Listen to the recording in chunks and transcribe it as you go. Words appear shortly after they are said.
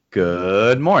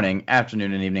Good morning,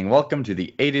 afternoon, and evening. Welcome to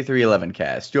the 8311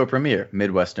 Cast, your premier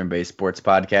Midwestern-based sports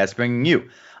podcast, bringing you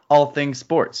all things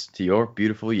sports to your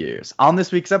beautiful ears. On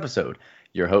this week's episode,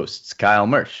 your hosts Kyle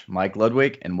Mersch, Mike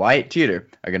Ludwig, and Wyatt Teeter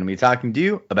are going to be talking to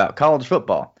you about college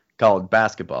football, college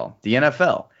basketball, the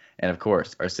NFL, and of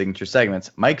course, our signature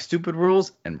segments, Mike's Stupid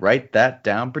Rules and Write That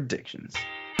Down Predictions.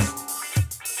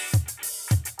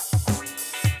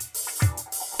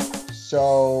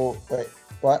 So, wait,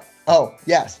 what? Oh,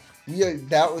 yes.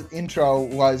 That intro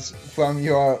was from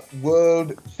your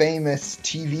world-famous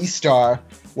TV star,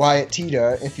 Wyatt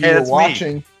Teeter. If you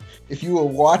were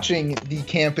watching the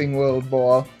Camping World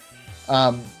Bowl,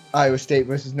 Iowa State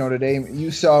versus Notre Dame,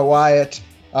 you saw Wyatt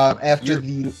after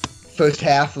the first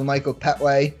half of Michael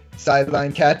Petway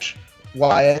sideline catch.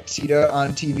 Wyatt Teeter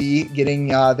on TV getting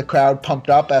the crowd pumped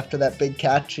up after that big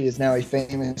catch. He is now a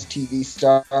famous TV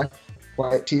star,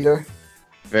 Wyatt Teeter.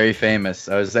 Very famous.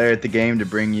 I was there at the game to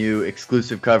bring you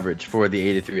exclusive coverage for the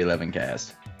 8311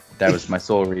 Cast. That was my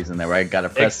sole reason there. I got a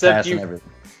press pass and everything.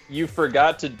 You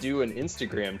forgot to do an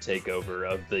Instagram takeover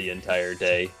of the entire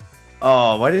day.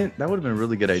 Oh, why didn't that would have been a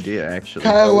really good idea, actually.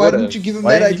 Kyle, why didn't you give him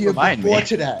that idea before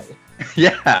today?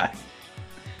 Yeah.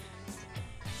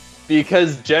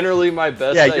 Because generally my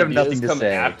best ideas come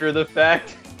after the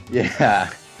fact.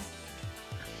 Yeah.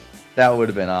 That would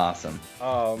have been awesome.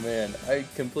 Oh, man. I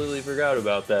completely forgot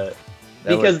about that.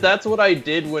 Because that's what I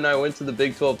did when I went to the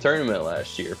Big 12 tournament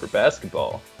last year for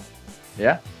basketball.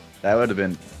 Yeah. That would have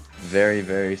been very,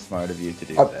 very smart of you to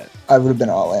do that. I would have been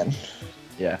all in.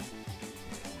 Yeah.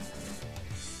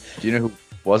 Do you know who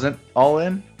wasn't all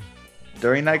in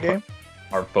during that game?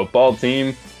 Our football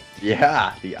team.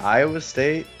 Yeah. The Iowa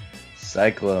State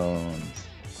Cyclones.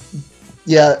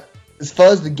 Yeah. As far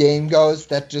as the game goes,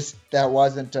 that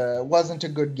wasn't a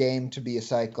good game to be a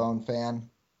Cyclone fan.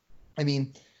 I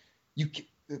mean,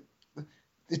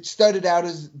 it started out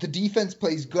as the defense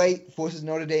plays great, forces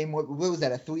Notre Dame. What was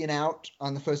that? A 3-and-out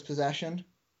on the first possession,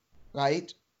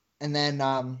 right? And then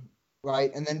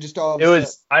just all. It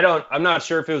was. I'm not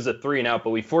sure if it was a 3-and-out,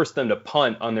 but we forced them to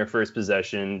punt on their first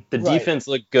possession. The defense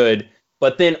looked good,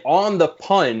 but then on the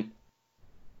punt,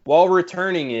 while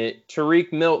returning it,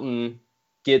 Tariq Milton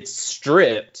gets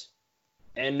stripped,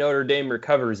 and Notre Dame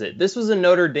recovers it. This was a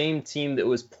Notre Dame team that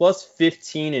was plus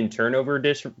 15 in turnover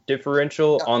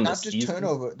differential on the season. Not just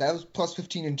turnover. That was plus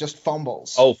 15 in just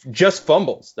fumbles. Oh, just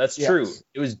fumbles. That's true.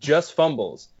 It was just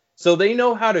fumbles. So they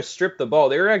know how to strip the ball.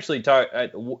 They were actually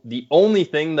the only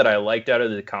thing that I liked out of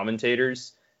the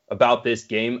commentators about this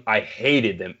game, I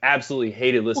hated them. Absolutely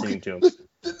hated listening to them.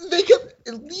 They kept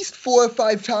at least 4 or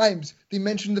 5 times. They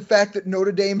mentioned the fact that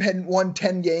Notre Dame hadn't won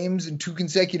 10 games in 2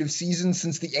 consecutive seasons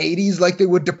since the 80s, like they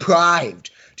were deprived.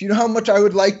 Do you know how much I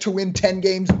would like to win 10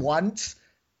 games once?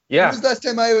 Yeah. When was the last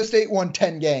time Iowa State won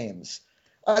 10 games?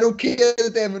 I don't care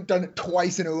that they haven't done it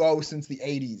twice in a row since the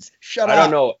 80s. Shut up. I don't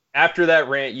know. After that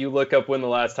rant, you look up when the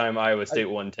last time Iowa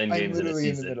State won 10 games in a season. I'm literally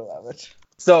in the middle of it.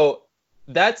 So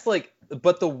that's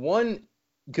but the one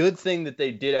good thing that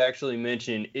they did actually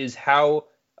mention is how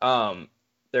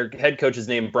their head coach's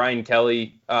name, Brian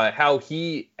Kelly, how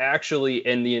he actually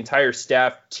and the entire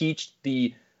staff teach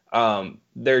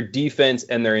their defense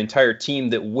and their entire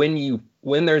team that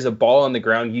when there's a ball on the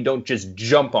ground, you don't just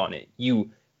jump on it. You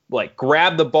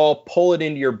grab the ball, pull it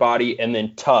into your body, and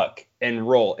then tuck and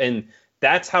roll. And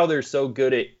that's how they're so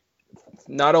good at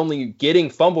not only getting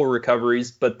fumble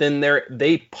recoveries, but then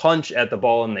they punch at the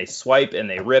ball and they swipe and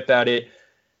they rip at it.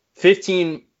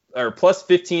 15 or plus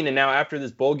 15, and now after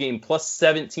this bowl game, plus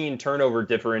 17 turnover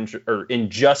differential or in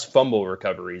just fumble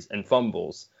recoveries and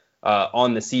fumbles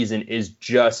on the season is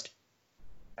just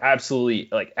absolutely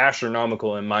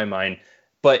astronomical in my mind.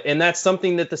 And that's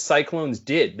something that the Cyclones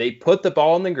did. They put the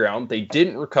ball on the ground, they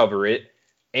didn't recover it,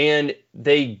 and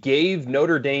they gave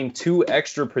Notre Dame 2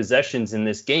 extra possessions in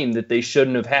this game that they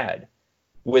shouldn't have had.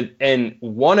 And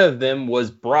one of them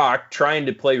was Brock trying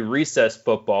to play recess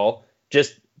football,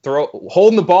 just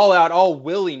holding the ball out all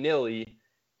willy-nilly,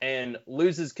 and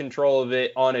loses control of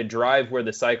it on a drive where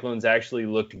the Cyclones actually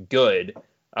looked good,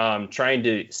 trying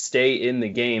to stay in the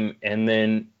game, and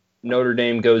then Notre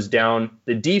Dame goes down.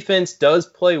 The defense does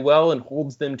play well and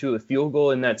holds them to a field goal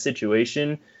in that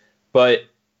situation, but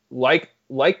like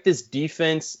this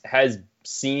defense has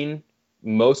seen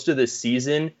most of the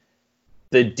season,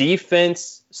 the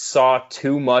defense saw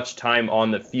too much time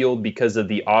on the field because of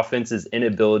the offense's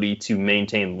inability to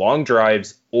maintain long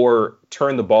drives or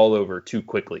turn the ball over too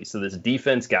quickly. So this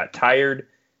defense got tired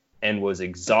and was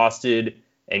exhausted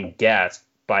and gassed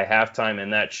by halftime,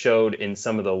 and that showed in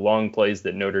some of the long plays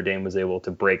that Notre Dame was able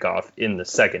to break off in the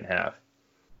second half.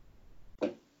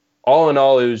 all in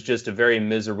all, it was just a very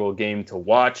miserable game to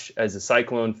watch. As a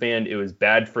Cyclone fan, it was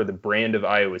bad for the brand of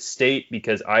Iowa State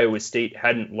because Iowa State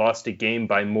hadn't lost a game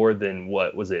by more than,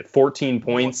 14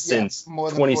 points since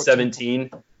 2017?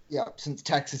 Yeah, since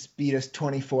Texas beat us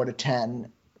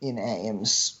 24-10 in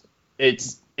Ames.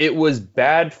 It was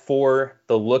bad for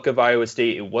the look of Iowa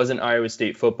State. It wasn't Iowa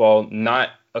State football, not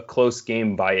a close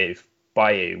game by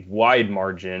a wide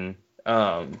margin.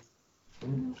 And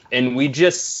we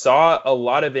just saw a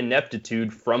lot of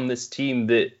ineptitude from this team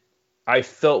that I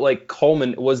felt like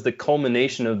was the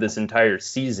culmination of this entire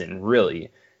season,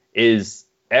 really, is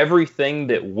everything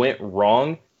that went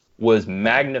wrong was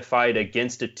magnified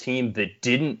against a team that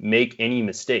didn't make any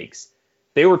mistakes.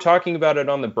 They were talking about it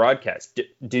on the broadcast.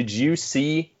 Did you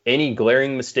see any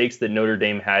glaring mistakes that Notre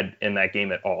Dame had in that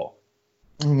game at all?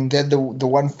 They had the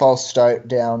one false start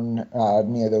down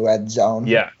near the red zone.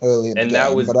 Yeah, early in the game.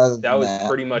 That was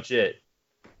pretty much it.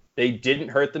 They didn't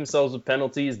hurt themselves with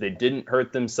penalties. They didn't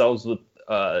hurt themselves with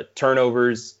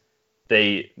turnovers.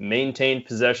 They maintained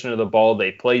possession of the ball.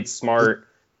 They played smart.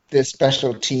 Their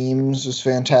special teams was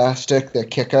fantastic. Their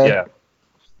kicker. Yeah.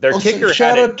 Their kicker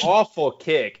had an awful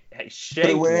kick.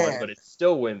 Shanked one, but it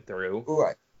still went through.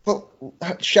 Right. Well,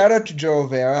 shout out to Joe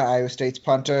Rivera, Iowa State's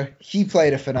punter. He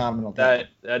played a phenomenal game.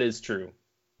 That is true.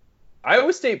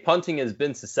 Iowa State punting has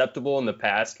been susceptible in the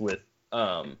past with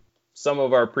some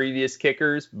of our previous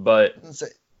kickers, but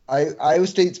Iowa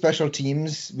State special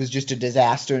teams was just a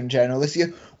disaster in general this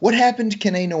year. What happened to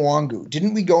Kene Nwangu?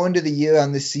 Didn't we go into the year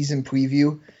on this season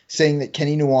preview saying that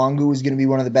Kene Nwangu was going to be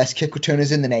one of the best kick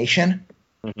returners in the nation?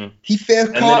 Mm-hmm. He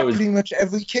fair caught pretty much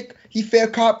every kick. He fair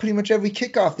caught pretty much every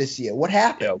kickoff this year. What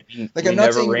happened? Yeah, we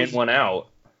never ran one out.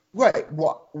 Right.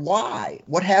 Why?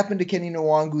 What happened to Kene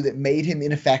Nwangu that made him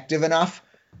ineffective enough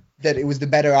that it was the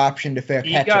better option to fair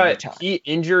catch every time? He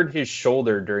injured his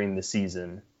shoulder during the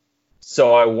season.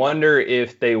 So I wonder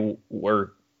if they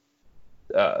were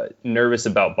nervous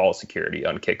about ball security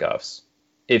on kickoffs,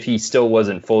 if he still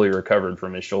wasn't fully recovered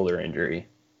from his shoulder injury.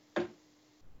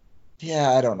 Yeah,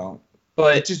 I don't know.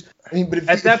 But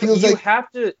at that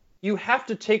point, you have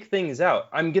to take things out.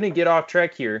 I'm gonna get off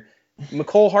track here.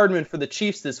 McCole Hardman for the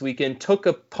Chiefs this weekend took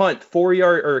a punt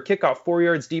kickoff 4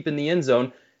 yards deep in the end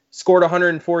zone, scored a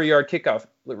 104-yard kickoff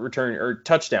return or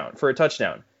touchdown for a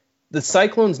touchdown. The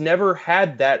Cyclones never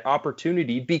had that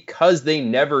opportunity because they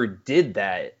never did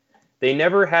that. They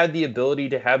never had the ability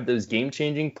to have those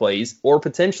game-changing plays or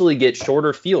potentially get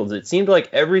shorter fields. It seemed like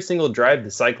every single drive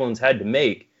the Cyclones had to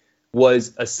make was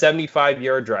a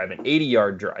 75-yard drive, an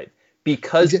 80-yard drive,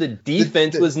 because the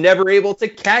defense was never able to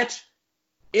catch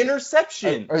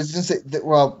interception. I was going to say,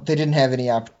 they didn't have any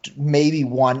maybe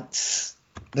once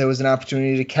there was an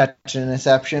opportunity to catch an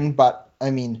interception, but,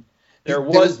 I mean... There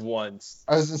was once.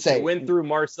 I was going to say... It went through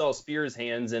Marcel Spears'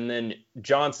 hands, and then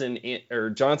Johnson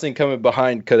coming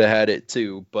behind could have had it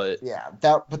too, but... Yeah,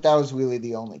 that was really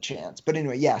the only chance. But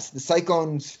anyway, yes, the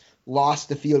Cyclones lost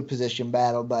the field position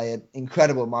battle by an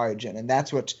incredible margin, and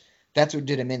that's what did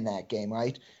him in that game,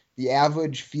 right? The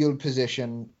average field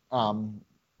position,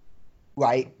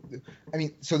 right? I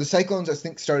mean, so the Cyclones, I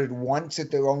think, started once at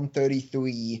their own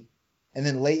 33, and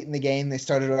then late in the game they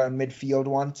started around midfield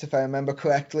once, if I remember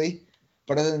correctly.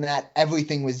 But other than that,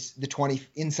 everything was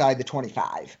inside the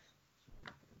 25.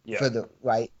 Yeah. For the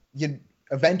right, you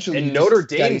eventually. And Notre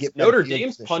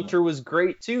Dame's punter was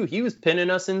great too. He was pinning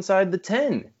us inside the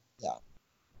 10. Yeah,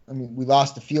 I mean, we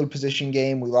lost the field position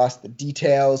game. We lost the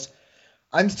details.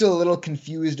 I'm still a little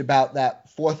confused about that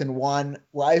 4th and 1.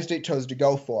 Iowa State chose to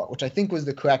go for it, which I think was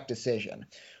the correct decision.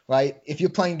 Right? If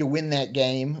you're playing to win that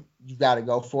game, you've got to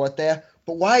go for it there.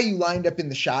 But why are you lined up in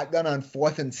the shotgun on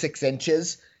 4th and 6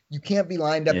 inches? You can't be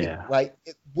lined up right.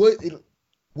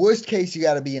 Worst case, you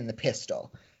got to be in the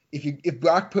pistol. If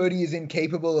Brock Purdy is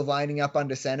incapable of lining up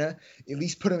under center, at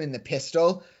least put him in the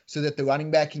pistol so that the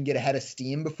running back can get ahead of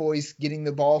steam before he's getting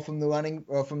the ball from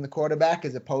the quarterback,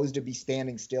 as opposed to be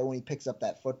standing still when he picks up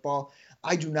that football.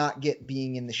 I do not get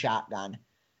being in the shotgun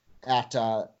at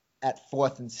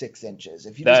 4th and 6 inches.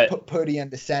 If you just put Purdy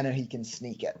under center, he can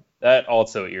sneak it. That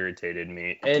also irritated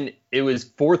me. And it was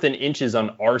 4th and inches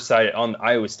on our side, on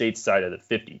Iowa State's side of the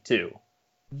 50 too.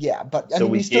 Yeah, but so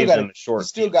we still got to you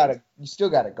still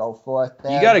got to go for it.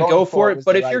 You got to go for it,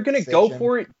 but if you're going to go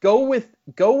for it, go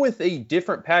with a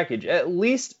different package. At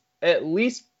least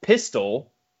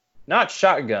pistol, not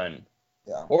shotgun.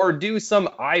 Yeah. Or do some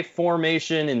I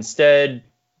formation instead,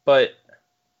 but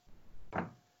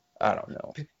I don't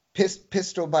know.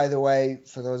 Pistol, by the way,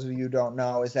 for those of you who don't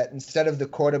know, is that instead of the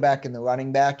quarterback and the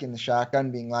running back in the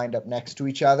shotgun being lined up next to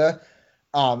each other,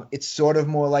 it's sort of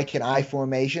more like an I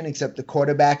formation, except the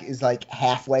quarterback is like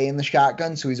halfway in the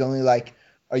shotgun, so he's only like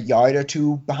a yard or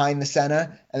two behind the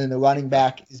center, and then the running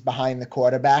back is behind the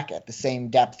quarterback at the same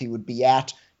depth he would be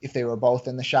at if they were both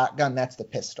in the shotgun. That's the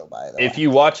pistol, by the way. If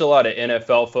you watch a lot of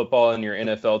NFL football and your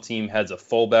NFL team has a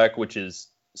fullback, which is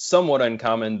somewhat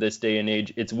uncommon this day and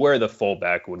age, it's where the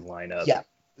fullback would line up.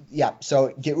 Yeah.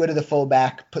 So get rid of the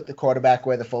fullback, put the quarterback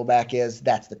where the fullback is.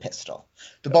 That's the pistol.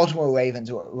 The Baltimore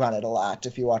Ravens run it a lot.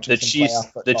 If you watch the Chiefs,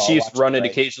 the Chiefs run it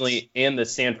occasionally, and the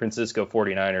San Francisco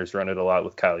 49ers run it a lot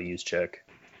with Kyle Juszczyk.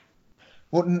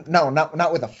 Well, no,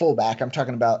 not with a fullback. I'm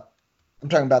talking about the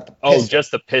pistol. Oh,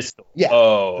 just the pistol. Yeah.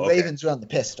 Oh, the Ravens run the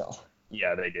pistol.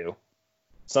 Yeah, they do.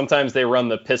 Sometimes they run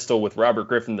the pistol with Robert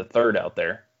Griffin III out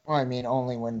there. Well, I mean,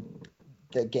 only when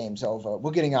the game's over.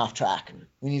 We're getting off track.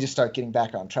 We need to start getting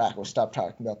back on track. We'll stop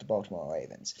talking about the Baltimore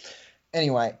Ravens.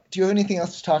 Anyway, do you have anything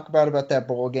else to talk about that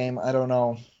bowl game? I don't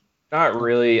know. Not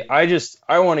really. I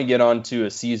want to get on to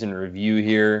a season review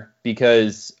here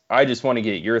because I just want to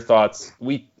get your thoughts.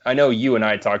 I know you and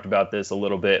I talked about this a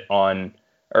little bit on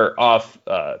or off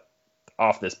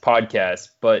this podcast,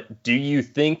 but do you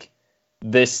think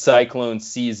this Cyclone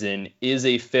season is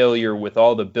a failure with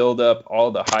all the buildup,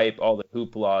 all the hype, all the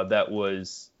hoopla that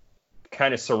was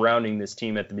kind of surrounding this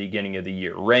team at the beginning of the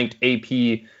year? Ranked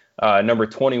AP number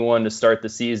 21 to start the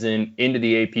season, into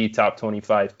the AP top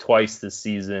 25 twice this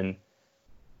season.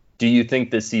 Do you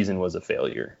think this season was a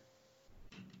failure?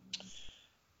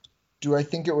 Do I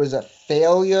think it was a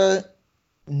failure?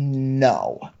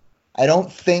 No. I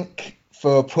don't think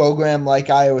for a program like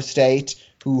Iowa State,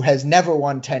 who has never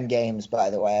won 10 games,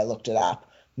 by the way, I looked it up,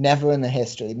 never in the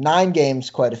history. 9 games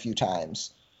quite a few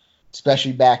times,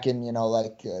 especially back in,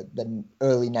 the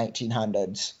early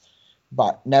 1900s,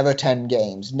 but never 10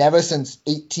 games. Never since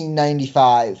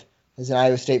 1895 has an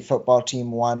Iowa State football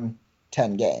team won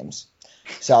 10 games.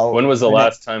 So when was the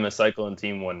last time a Cyclone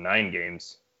team won 9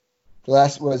 games? The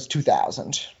last was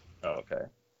 2000. Oh, okay.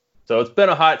 So it's been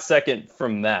a hot second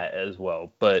from that as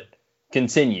well, but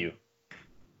continue.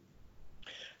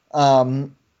 Yeah,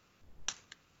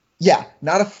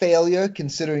 not a failure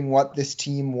considering what this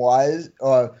team was,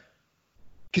 or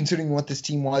considering what this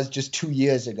team was just 2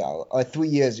 years ago, or 3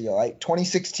 years ago, right?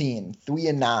 2016,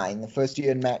 3-9, the first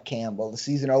year in Matt Campbell. The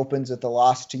season opens with a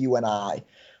loss to UNI,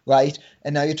 right?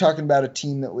 And now you're talking about a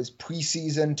team that was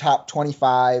preseason top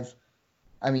 25.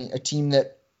 I mean, a team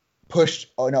that pushed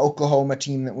an Oklahoma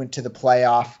team that went to the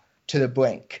playoff to the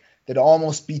brink, that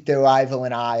almost beat their rival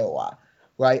in Iowa,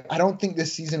 right? I don't think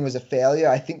this season was a failure.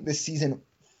 I think this season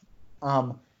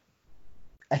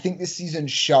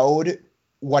showed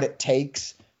what it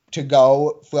takes to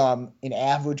go from an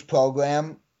average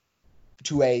program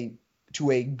to a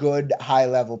good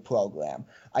high-level program.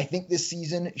 I think this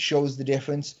season shows the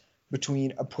difference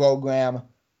between a program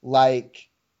like,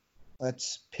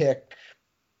 let's pick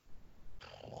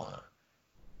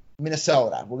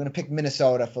Minnesota. We're going to pick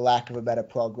Minnesota for lack of a better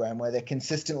program, where they're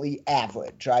consistently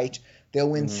average, right?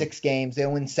 They'll win 6 games.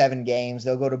 They'll win 7 games.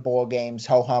 They'll go to bowl games,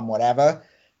 ho-hum, whatever.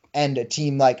 And a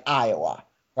team like Iowa,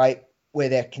 right, where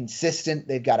they're consistent.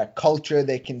 They've got a culture.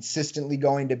 They're consistently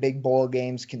going to big bowl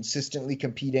games, consistently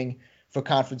competing for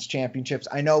conference championships.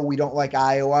 I know we don't like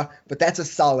Iowa, but that's a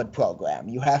solid program.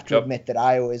 You have to admit that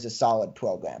Iowa is a solid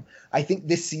program. I think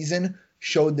this season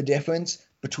showed the difference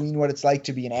between what it's like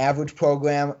to be an average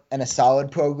program and a solid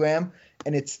program,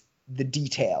 and it's the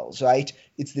details, right?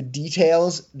 It's the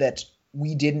details that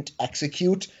we didn't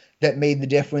execute that made the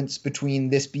difference between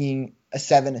this being a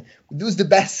 7. It was the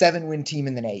best 7-win team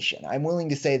in the nation. I'm willing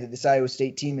to say that this Iowa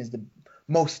State team is the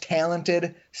most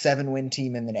talented 7-win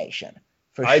team in the nation.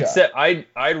 I'd say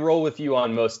I'd roll with you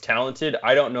on most talented.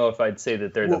 I don't know if I'd say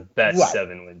that they're the best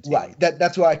 7-win team. Right.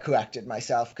 That's why I corrected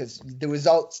myself, because the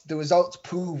results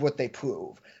prove what they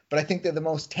prove. But I think they're the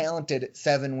most talented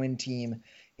 7-win team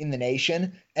in the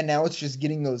nation. And now it's just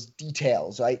getting those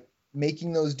details, right?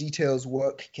 Making those details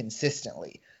work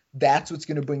consistently. That's what's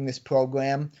going to bring this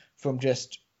program from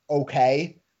just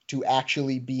okay to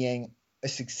actually being a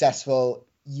successful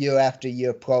year after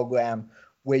year program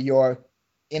where you're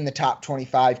in the top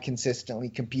 25 consistently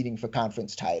competing for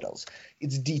conference titles.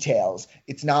 It's details.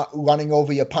 It's not running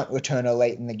over your punt returner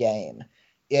late in the game.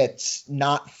 It's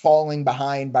not falling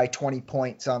behind by 20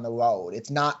 points on the road. It's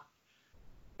not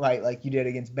right like you did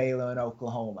against Baylor and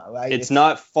Oklahoma, right? It's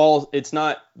not false. It's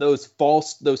not those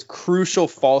crucial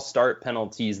false start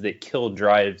penalties that kill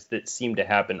drives that seem to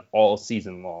happen all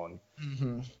season long.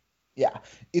 Mm-hmm. Yeah,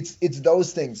 it's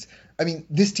those things. I mean,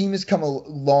 this team has come a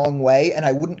long way, and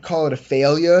I wouldn't call it a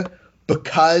failure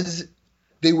because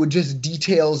they were just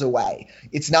details away.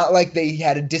 It's not like they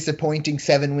had a disappointing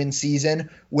 7-win season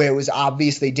where it was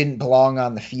obvious they didn't belong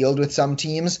on the field with some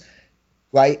teams,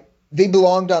 right? they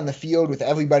belonged on the field with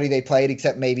everybody they played,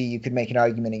 except maybe you could make an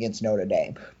argument against Notre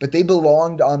Dame. But they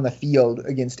belonged on the field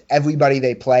against everybody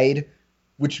they played,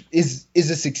 which is a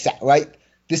success, right?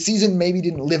 This season maybe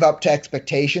didn't live up to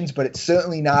expectations, but it's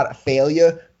certainly not a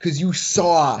failure because you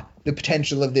saw the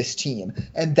potential of this team.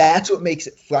 And that's what makes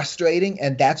it frustrating,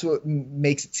 and that's what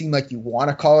makes it seem like you want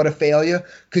to call it a failure,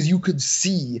 because you could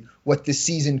see what this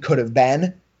season could have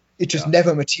been. It just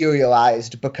never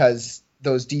materialized because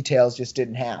those details just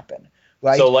didn't happen.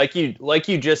 Right? So like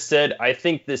you just said, I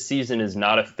think this season is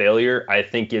not a failure. I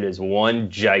think it is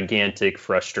one gigantic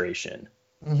frustration.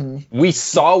 Mm-hmm. We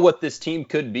saw what this team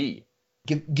could be.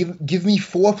 Give me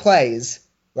 4 plays,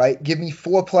 right? Give me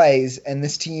 4 plays, and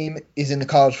this team is in the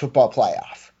college football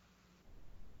playoff,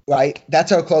 right? That's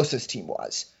how close this team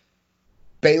was.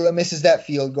 Baylor misses that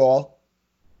field goal.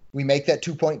 We make that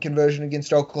 2-point conversion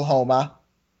against Oklahoma.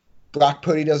 Brock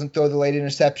Purdy doesn't throw the late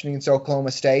interception against Oklahoma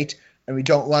State, and we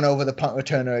don't run over the punt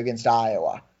returner against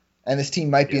Iowa. And this team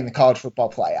might be in the college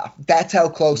football playoff. That's how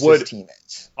close this team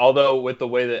is. Although with the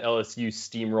way that LSU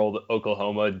steamrolled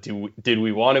Oklahoma, did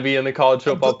we want to be in the college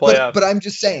football playoff? But I'm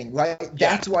just saying, right?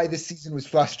 That's why this season was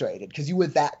frustrated, because you were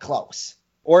that close.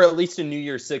 Or at least a New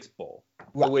Year's Six Bowl,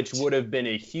 right, which would have been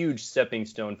a huge stepping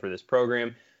stone for this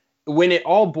program. When it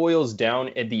all boils down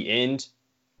at the end,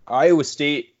 Iowa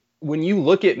State, when you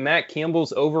look at Matt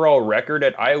Campbell's overall record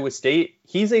at Iowa State,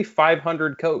 he's a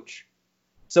 500 coach.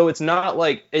 So it's not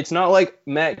like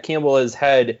Matt Campbell has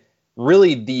had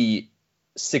really the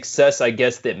success, I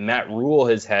guess, that Matt Rule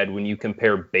has had when you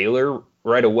compare Baylor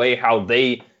right away, how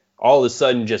they all of a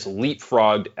sudden just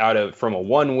leapfrogged from a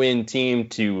 1-win team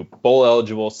to bowl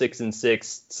eligible 6-6,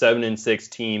 7-6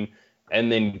 team, and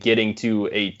then getting to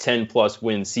a 10+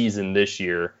 win season this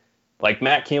year. Like,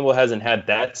 Matt Campbell hasn't had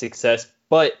that success,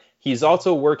 but he's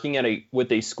also working with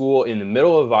a school in the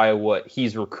middle of Iowa.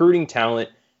 He's recruiting talent.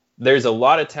 There's a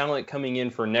lot of talent coming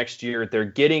in for next year. They're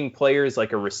getting players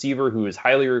like a receiver who is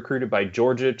highly recruited by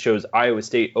Georgia, chose Iowa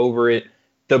State over it.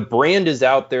 The brand is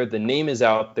out there. The name is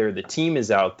out there. The team is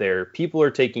out there. People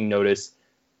are taking notice.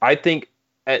 I think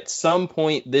at some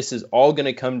point this is all going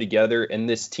to come together, and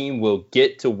this team will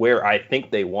get to where I think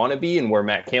they want to be and where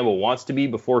Matt Campbell wants to be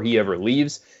before he ever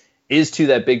leaves, is to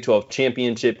that Big 12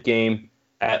 championship game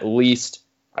at least.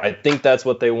 I think that's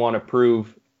what they want to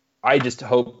prove. I just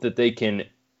hope that they can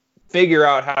figure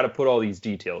out how to put all these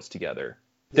details together.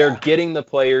 They're getting the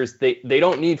players. They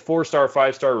don't need 4-star,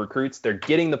 5-star recruits. They're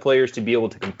getting the players to be able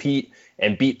to compete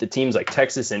and beat the teams like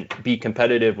Texas and be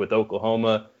competitive with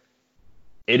Oklahoma.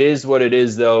 It is what it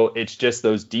is, though. It's just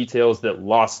those details that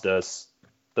lost us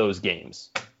those games.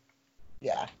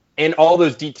 Yeah. And all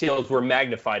those details were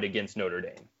magnified against Notre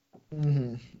Dame.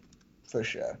 Mm-hmm. For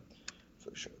sure.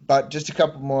 But just a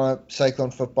couple more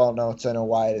Cyclone football notes. I know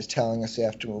Wyatt is telling us we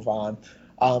have to move on.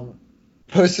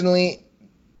 Personally,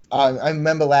 I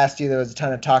remember last year there was a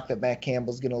ton of talk that Matt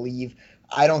Campbell's going to leave.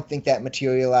 I don't think that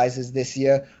materializes this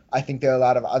year. I think there are a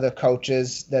lot of other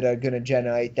coaches that are going to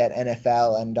generate that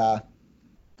NFL and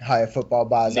higher football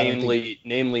buzz.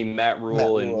 Namely Matt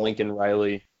Rule and Lincoln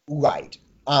Riley. Right.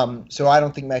 So I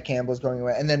don't think Matt Campbell's going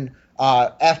away. And then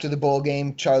after the bowl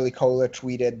game, Charlie Kohler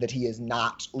tweeted that he is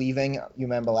not leaving. You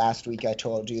remember last week I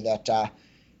told you that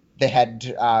they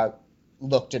had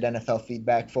looked at NFL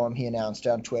feedback for him. He announced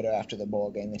on Twitter after the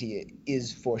bowl game that he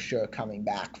is for sure coming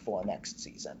back for next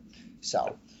season.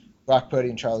 So Brock Purdy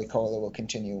and Charlie Kohler will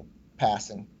continue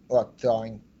passing or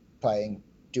throwing, playing,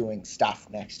 doing stuff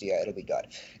next year. It'll be good.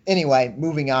 Anyway,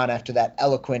 moving on after that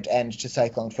eloquent end to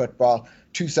Cyclone football,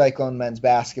 to Cyclone men's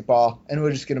basketball, and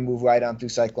we're just going to move right on through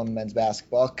Cyclone men's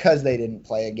basketball because they didn't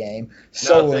play a game.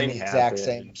 So we're in the exact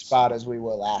same spot as we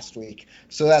were last week.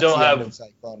 So that's the end of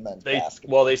Cyclone men's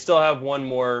basketball. Well, they still have one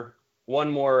more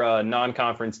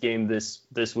non-conference game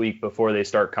this week before they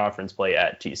start conference play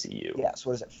at TCU. Yes,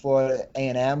 what is it, Florida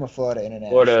A&M or Florida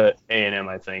International? Florida A&M,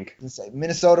 I think.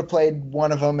 Minnesota played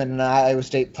one of them, and Iowa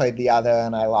State played the other,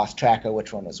 and I lost track of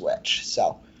which one was which.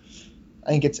 So I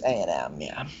think it's A&M,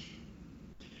 yeah.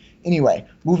 Anyway,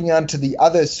 moving on to the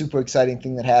other super exciting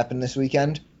thing that happened this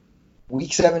weekend.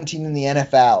 Week 17 in the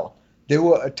NFL. There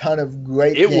were a ton of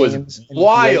great games and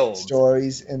great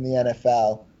stories in the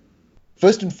NFL.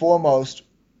 First and foremost,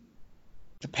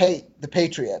 the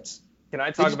Patriots. Can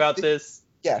I talk about this?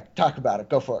 Yeah, talk about it.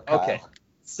 Go for it, Kyle. Okay.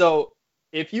 So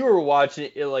if you were watching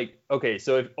it,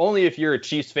 if you're a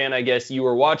Chiefs fan, I guess you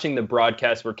were watching the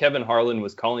broadcast where Kevin Harlan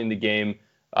was calling the game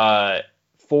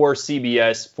for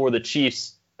CBS for the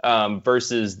Chiefs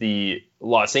versus the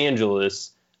Los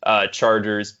Angeles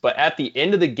Chargers. But at the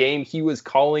end of the game, he was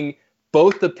calling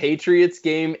both the Patriots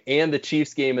game and the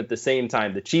Chiefs game at the same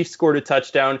time. The Chiefs scored a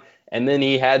touchdown, And then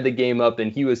he had the game up,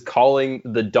 and he was calling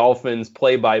the Dolphins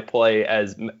play-by-play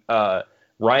as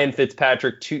Ryan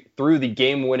Fitzpatrick threw the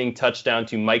game-winning touchdown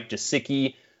to Mike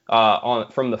Gesicki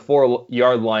from the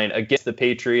 4-yard line against the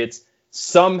Patriots.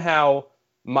 Somehow,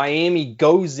 Miami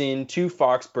goes into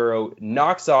Foxborough,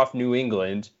 knocks off New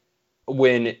England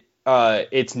when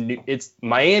it's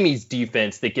Miami's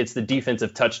defense that gets the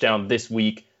defensive touchdown this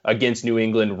week against New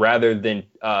England rather than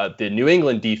the New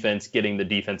England defense getting the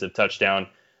defensive touchdown.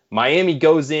 Miami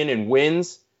goes in and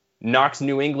wins, knocks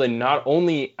New England not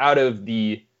only out of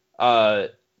the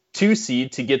 2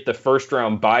 seed to get the first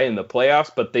round bye in the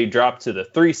playoffs, but they drop to the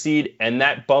 3 seed, and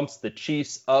that bumps the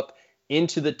Chiefs up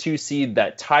into the 2 seed.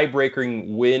 That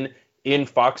tie-breaking win in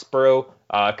Foxborough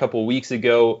a couple weeks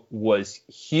ago was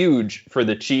huge for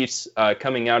the Chiefs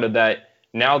coming out of that.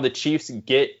 Now the Chiefs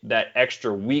get that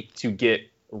extra week to get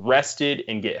rested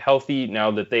and get healthy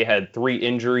now that they had 3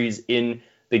 injuries in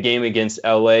the game against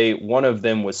LA. One of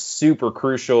them was super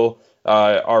crucial.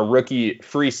 Our rookie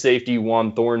free safety,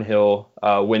 Juan Thornhill,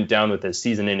 went down with a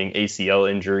season-ending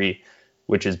ACL injury,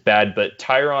 which is bad. But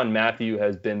Tyrann Mathieu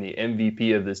has been the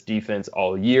MVP of this defense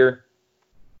all year.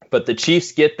 But the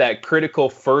Chiefs get that critical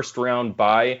first-round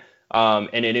bye,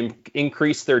 and it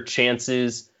increased their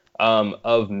chances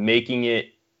of making it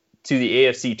to the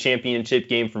AFC Championship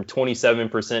game from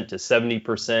 27% to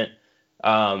 70%.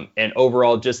 And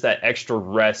overall, just that extra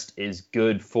rest is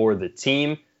good for the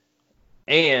team.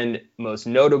 And most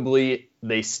notably,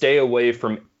 they stay away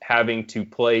from having to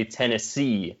play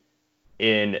Tennessee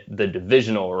in the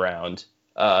divisional round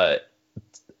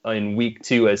in week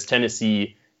 2 as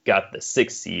Tennessee got the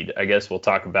 6th seed. I guess we'll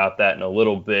talk about that in a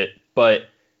little bit. But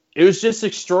it was just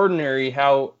extraordinary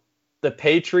how the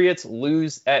Patriots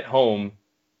lose at home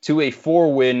to a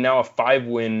 4-win, now a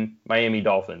 5-win Miami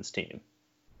Dolphins team.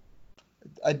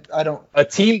 I don't. A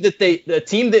team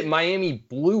that Miami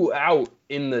blew out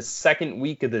in the second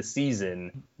week of the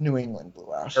season. New England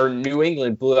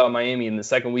blew out Miami in the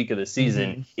second week of the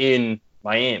season in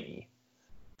Miami.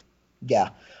 Yeah,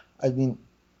 I mean,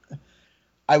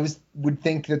 would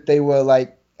think that they were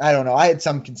like, I don't know. I had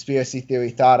some conspiracy theory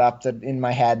thought up that in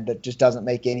my head that just doesn't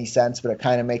make any sense, but it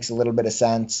kind of makes a little bit of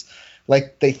sense.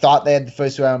 Like they thought they had the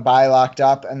first round bye locked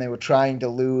up, and they were trying to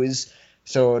lose.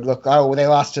 So it looked, they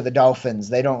lost to the Dolphins.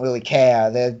 They don't really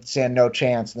care. They stand no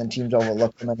chance. And then teams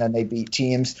overlook them, and then they beat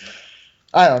teams.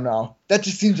 I don't know. That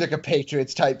just seems like a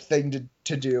Patriots type thing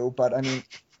to do. But I mean,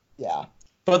 yeah.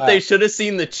 But they should have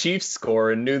seen the Chiefs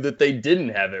score and knew that they didn't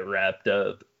have it wrapped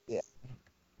up. Yeah.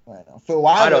 I know. For a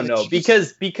while, I don't know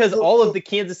because all of the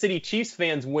Kansas City Chiefs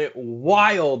fans went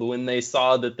wild when they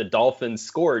saw that the Dolphins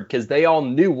scored because they all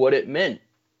knew what it meant.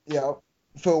 Yeah.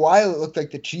 For a while, it looked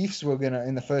like the Chiefs were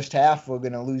in the first half, were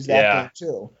gonna lose that game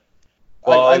too.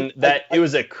 Well, it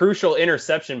was a crucial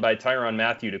interception by Tyrann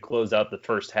Mathieu to close out the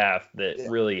first half that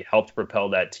really helped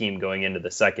propel that team going into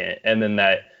the second. And then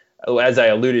that, as I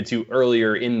alluded to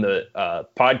earlier in the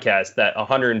podcast, that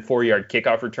 104-yard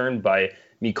kickoff return by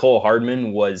Mecole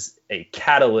Hardman was a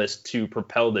catalyst to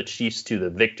propel the Chiefs to the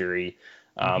victory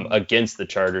against the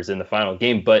Chargers in the final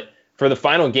game. But for the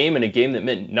final game, in a game that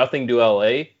meant nothing to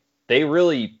LA, they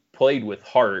really played with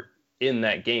heart in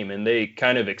that game, and they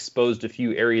kind of exposed a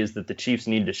few areas that the Chiefs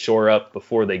need to shore up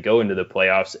before they go into the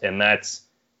playoffs, and that's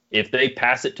if they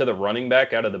pass it to the running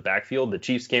back out of the backfield, the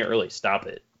Chiefs can't really stop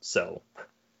it. So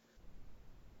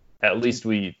at least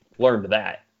we learned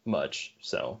that much.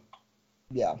 So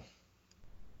yeah,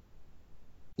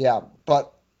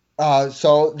 but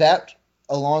so that,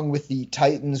 along with the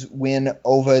Titans win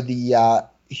over the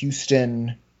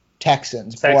Houston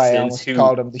Texans. Boy, I almost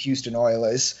called them the Houston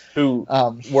Oilers. Who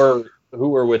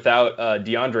were without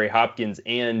DeAndre Hopkins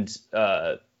and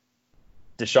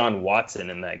Deshaun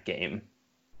Watson in that game.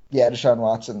 Yeah, Deshaun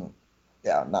Watson.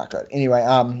 Yeah, not good. Anyway,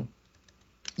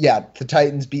 the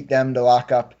Titans beat them to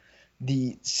lock up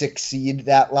the 6th seed.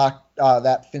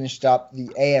 That finished up the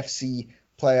AFC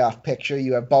playoff picture.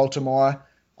 You have Baltimore,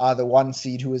 the 1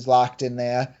 seed, who is locked in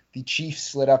there. The Chiefs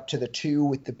slid up to the 2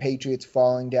 with the Patriots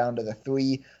falling down to the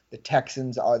 3. The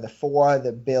Texans are the 4,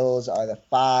 the Bills are the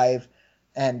 5,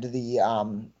 and the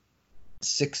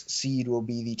 6th seed will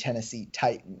be the Tennessee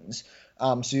Titans.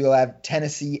 So you'll have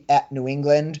Tennessee at New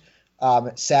England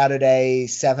Saturday,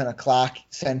 7 o'clock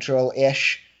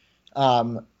Central-ish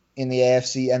in the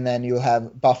AFC, and then you'll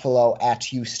have Buffalo at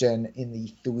Houston in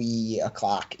the 3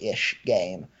 o'clock-ish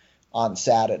game on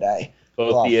Saturday.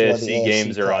 Both the AFC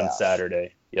games are on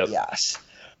Saturday. Yep. Yes.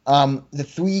 The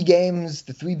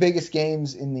 3 biggest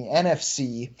games in the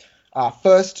NFC.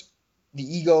 First, the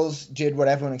Eagles did what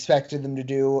everyone expected them to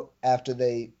do after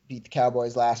they beat the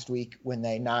Cowboys last week when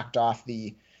they knocked off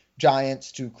the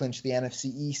Giants to clinch the NFC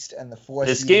East and the 4th.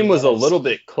 This game was a little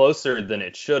bit closer than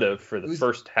it should have for the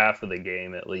first half of the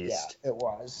game, at least. Yeah, it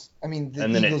was. I mean,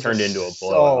 and then it turned into a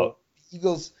blowout.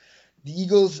 The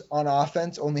Eagles on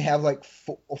offense only have like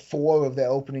four of their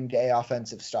opening day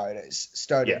offensive starters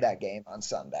started that game on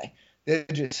Sunday. They're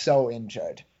just so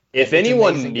injured. If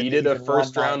anyone needed a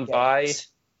first round bye,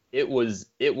 it was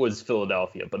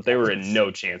Philadelphia, but they were in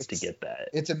no chance to get that.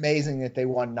 It's amazing that they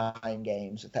won 9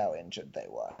 games with how injured they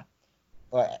were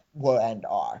and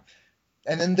are.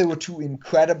 And then there were two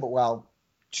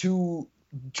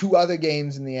other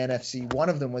games in the NFC. One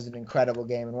of them was an incredible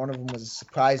game, and one of them was a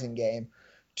surprising game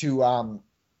to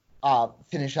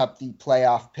finish up the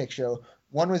playoff picture.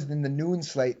 One was in the noon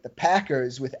slate. The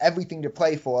Packers, with everything to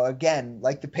play for, again,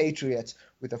 like the Patriots,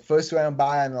 with a first-round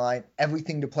bye on the line,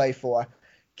 everything to play for,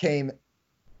 came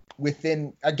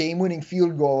within a game-winning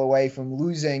field goal away from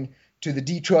losing to the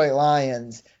Detroit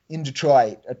Lions in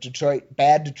Detroit, a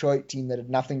bad Detroit team that had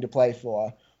nothing to play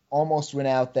for, almost went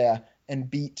out there and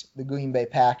beat the Green Bay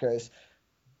Packers.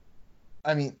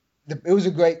 I mean, it was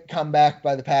a great comeback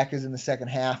by the Packers in the second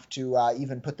half to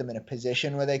even put them in a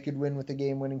position where they could win with a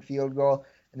game-winning field goal,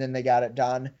 and then they got it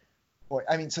done.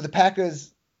 So the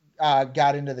Packers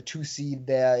got into the 2 seed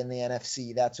there in the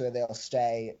NFC. That's where they'll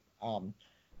stay.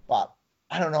 But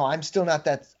I don't know. I'm still not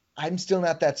that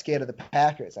scared of the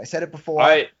Packers. I said it before.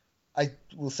 I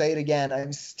will say it again.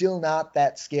 I'm still not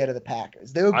that scared of the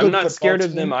Packers. I'm not scared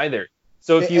of them either.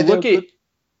 So if you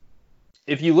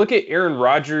look at Aaron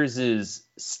Rodgers'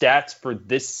 stats for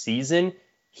this season,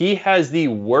 he has the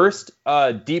worst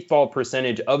deep ball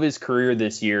percentage of his career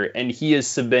this year, and he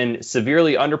has been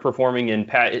severely underperforming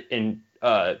in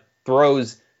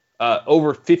throws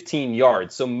over 15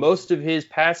 yards. So most of his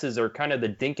passes are kind of the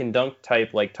dink and dunk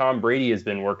type like Tom Brady has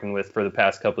been working with for the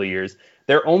past couple of years.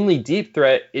 Their only deep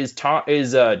threat is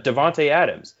Davante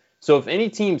Adams. So if any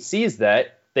team sees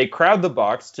that, they crowd the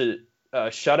box to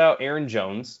shut out Aaron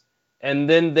Jones, and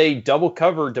then they double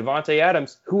cover Davante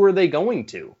Adams. Who are they going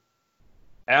to?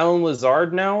 Allen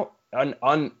Lazard now,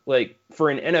 for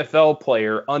an NFL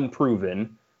player,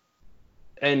 unproven.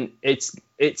 And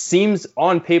it seems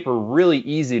on paper really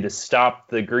easy to stop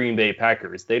the Green Bay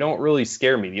Packers. They don't really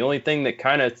scare me. The only thing that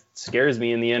kind of scares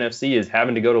me in the NFC is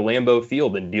having to go to Lambeau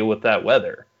Field and deal with that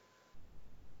weather.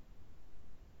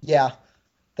 Yeah,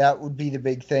 that would be the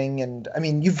big thing. And, I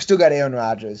mean, you've still got Aaron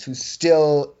Rodgers, who's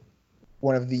still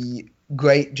one of the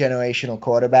great generational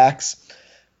quarterbacks.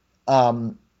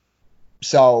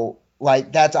 So,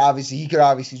 that's obviously, he could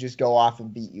obviously just go off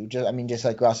and beat you. Just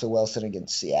like Russell Wilson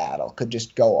against Seattle could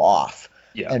just go off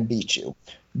and beat you.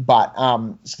 But,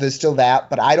 so there's still that.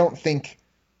 But I think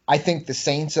the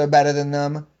Saints are better than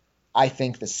them. I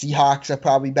think the Seahawks are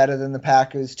probably better than the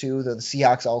Packers too, though the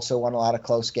Seahawks also won a lot of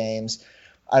close games.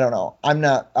 I don't know.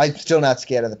 I'm still not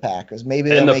scared of the Packers. And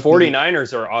the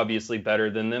 49ers are obviously better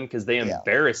than them because they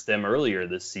embarrassed them earlier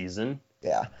this season.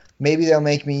 Yeah. Maybe they'll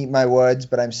make me eat my words,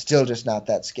 but I'm still just not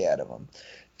that scared of them.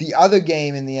 The other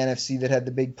game in the NFC that had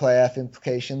the big playoff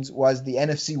implications was the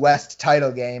NFC West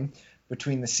title game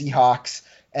between the Seahawks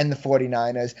and the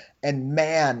 49ers. And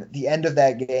man, the end of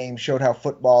that game showed how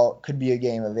football could be a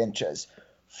game of inches.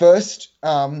 First,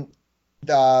 I don't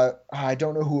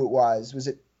know who it was.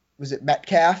 Was it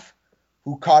Metcalf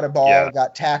who caught a ball,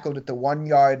 got tackled at the 1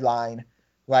 yard line,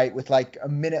 right, with like a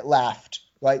minute left,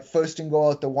 right? First and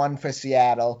goal at the 1 for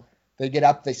Seattle. They get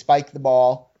up, they spike the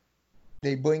ball.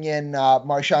 They bring in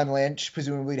Marshawn Lynch,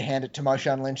 presumably to hand it to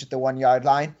Marshawn Lynch at the 1 yard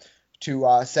line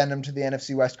to send him to the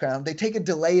NFC West crown. They take a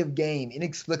delay of game,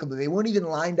 inexplicably. They weren't even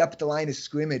lined up at the line of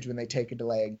scrimmage when they take a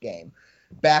delay of game.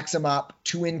 Backs them up,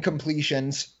 2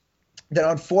 incompletions. Then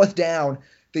on 4th down,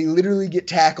 they literally get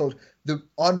tackled.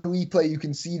 On replay, you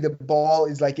can see the ball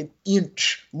is like an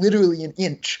inch, literally an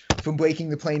inch from breaking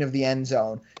the plane of the end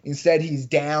zone. Instead, he's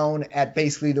down at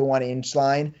basically the 1 inch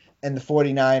line, and the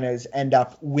 49ers end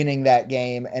up winning that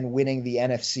game and winning the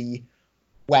NFC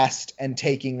West and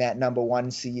taking that number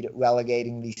 1 seed,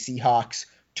 relegating the Seahawks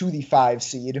to the 5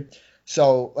 seed.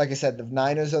 So, like I said, the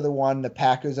Niners are the 1, the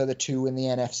Packers are the 2 in the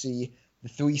NFC. The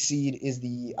 3 seed is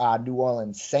the New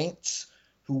Orleans Saints,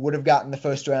 who would have gotten the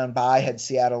first round bye had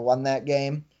Seattle won that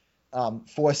game.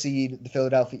 4 seed, the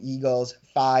Philadelphia Eagles.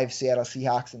 5, Seattle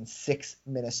Seahawks. And 6,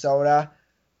 Minnesota.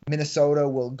 Minnesota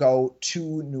will go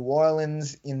to New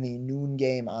Orleans in the noon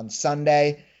game on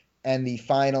Sunday. And the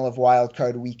final of Wild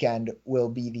Card Weekend will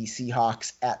be the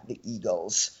Seahawks at the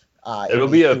Eagles. It'll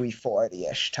be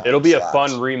 3:40-ish time. It'll be a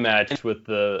fun rematch with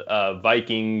the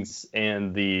Vikings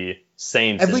and the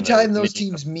Saints. Every time those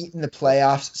teams meet in the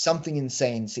playoffs, something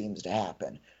insane seems to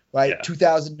happen, right? Yeah.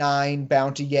 2009,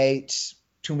 Bounty Gate,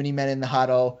 too many men in the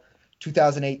huddle.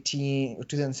 2018 or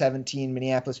 2017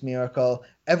 Minneapolis Miracle.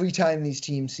 Every time these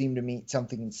teams seem to meet,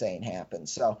 something insane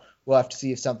happens. So we'll have to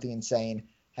see if something insane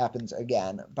happens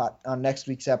again. But on next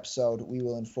week's episode, we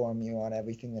will inform you on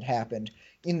everything that happened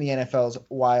in the NFL's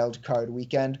wild card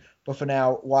weekend. But for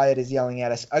now, Wyatt is yelling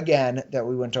at us again that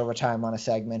we went over time on a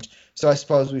segment. So I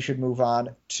suppose we should move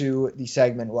on to the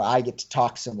segment where I get to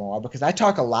talk some more, because I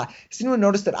talk a lot. Has anyone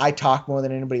noticed that I talk more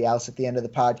than anybody else at the end of the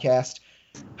podcast?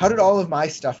 How did all of my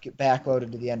stuff get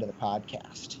backloaded to the end of the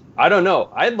podcast? I don't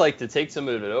know. I'd like to take some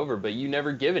of it over, but you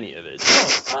never give any of it. Oh,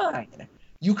 fine.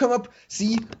 You come up,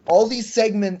 see, all these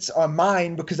segments are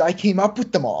mine because I came up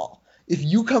with them all. If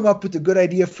you come up with a good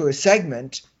idea for a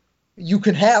segment, you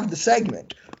can have the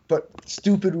segment. But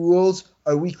stupid rules,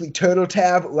 our weekly Turtle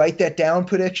Tab, write that down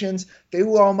predictions, they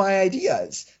were all my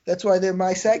ideas. That's why they're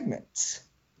my segments.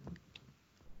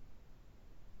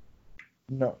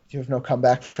 No, you have no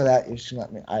comeback for that. You're just gonna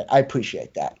let me. I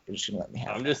appreciate that. You're just gonna let me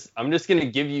have. I'm just gonna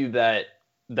give you that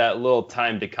little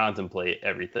time to contemplate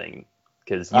everything,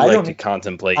 because you like to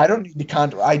contemplate. I don't need to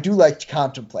contemplate. I do like to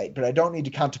contemplate, but I don't need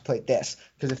to contemplate this,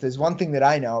 because if there's one thing that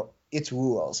I know, it's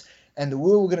rules. And the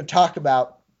rule we're gonna talk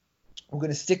about, we're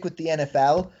gonna stick with the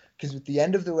NFL, because with the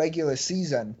end of the regular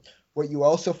season, what you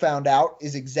also found out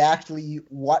is exactly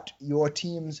what your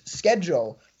team's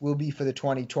schedule will be for the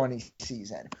 2020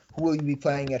 season. Who will you be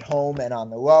playing at home and on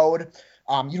the road?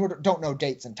 You don't know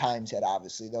dates and times yet,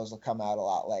 obviously. Those will come out a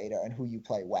lot later, and who you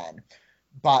play when.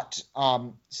 But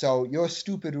so your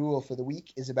stupid rule for the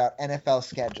week is about NFL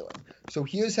scheduling. So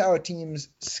here's how a team's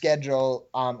schedule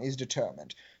is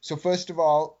determined. So first of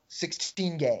all,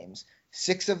 16 games.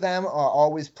 6 of them are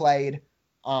always played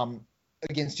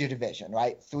against your division,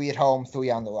 right? 3 at home, 3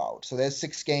 on the road. So there's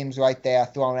 6 games right there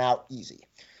thrown out easy.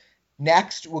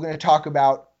 Next, we're going to talk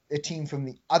about a team from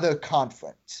the other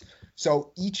conference.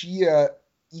 So each year,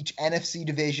 each NFC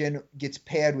division gets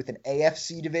paired with an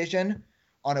AFC division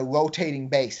on a rotating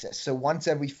basis. So once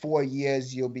every 4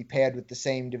 years, you'll be paired with the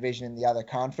same division in the other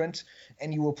conference,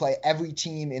 and you will play every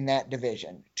team in that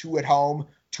division, 2 at home,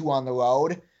 2 on the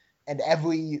road, and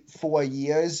every 4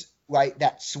 years, right,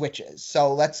 that switches.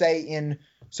 So let's say in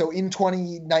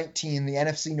 2019, the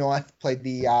NFC North played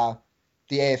the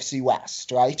AFC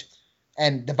West, right?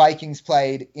 And the Vikings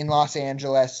played in Los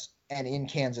Angeles and in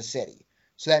Kansas City.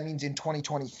 So that means in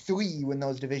 2023, when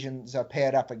those divisions are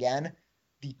paired up again,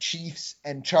 the Chiefs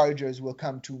and Chargers will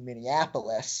come to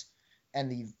Minneapolis, and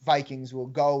the Vikings will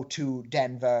go to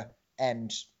Denver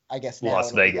and I guess now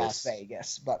Las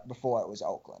Vegas, but before it was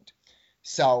Oakland.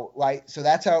 So, right, so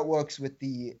that's how it works with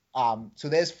the so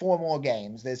there's 4 more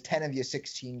games. There's 10 of your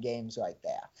 16 games right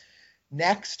there.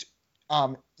 Next,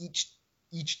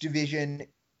 each division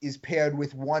is paired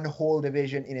with one whole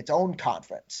division in its own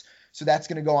conference. So that's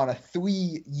going to go on a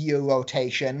 3-year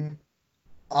rotation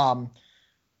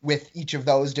with each of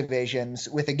those divisions,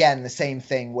 with, again, the same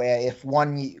thing where if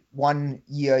one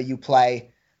year you play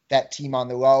that team on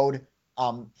the road,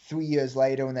 3 years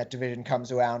later when that division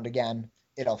comes around again,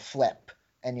 it'll flip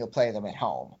and you'll play them at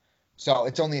home. So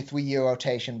it's only a 3-year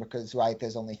rotation because, right,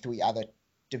 there's only 3 other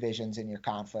divisions in your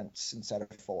conference instead of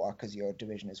 4 because your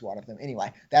division is one of them.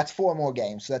 Anyway, that's 4 more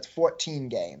games. So that's 14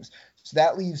 games. So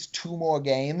that leaves 2 more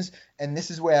games. And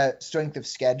this is where strength of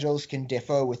schedules can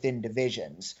differ within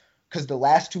divisions, because the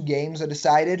last 2 games are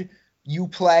decided. You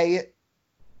play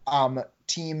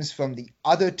teams from the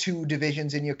other 2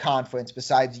 divisions in your conference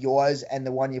besides yours and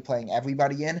the one you're playing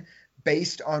everybody in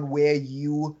based on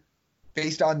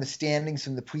the standings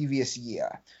from the previous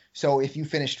year. So if you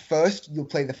finished first, you'll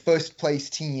play the first place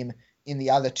team in the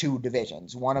other 2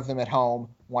 divisions, one of them at home,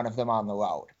 one of them on the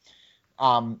road.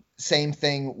 Same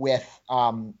thing with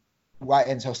right,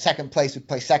 and so second place would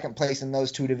play second place in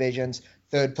those 2 divisions,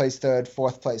 third place third,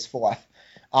 fourth place fourth.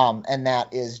 And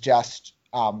that is just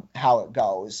how it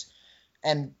goes.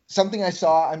 And something I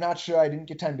saw, I'm not sure, I didn't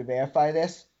get time to verify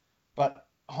this, but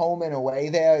home and away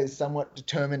there is somewhat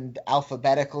determined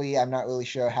alphabetically. I'm not really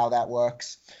sure how that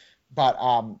works. But,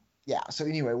 yeah, so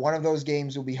anyway, one of those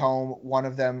games will be home. One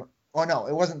of them, oh, no,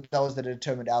 it wasn't those that are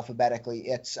determined alphabetically.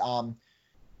 It's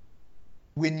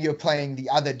when you're playing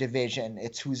the other division,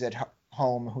 it's who's at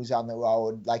home, who's on the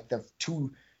road. Like the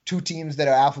two teams that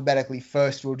are alphabetically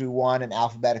first will do one, and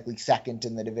alphabetically second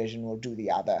in the division will do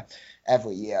the other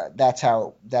every year. That's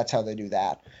how they do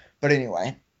that. But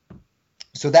anyway,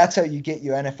 so that's how you get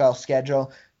your NFL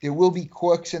schedule. There will be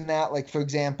quirks in that. Like, for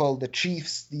example, the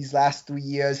Chiefs these last 3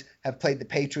 years have played the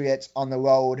Patriots on the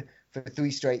road for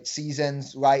 3 straight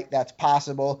seasons, right? That's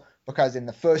possible because in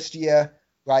the first year,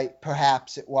 right,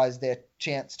 perhaps it was their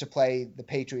chance to play the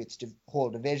Patriots'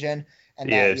 whole division,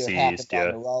 and that year happened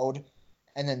on the road.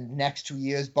 And then the next 2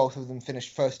 years, both of them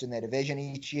finished first in their division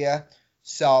each year.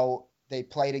 So they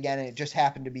played again, and it just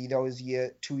happened to be those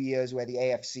 2 years where the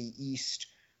AFC East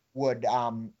would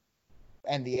and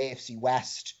the AFC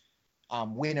West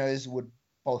winners would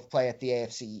both play at the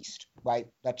AFC East, right?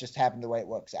 That just happened the way it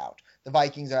works out. The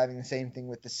Vikings are having the same thing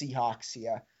with the Seahawks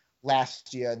here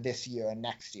last year, this year, and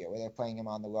next year, where they're playing them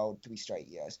on the road 3 straight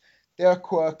years. There are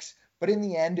quirks, but in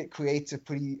the end, it creates a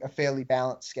fairly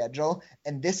balanced schedule.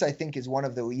 And this, I think, is one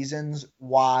of the reasons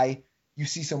why you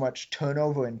see so much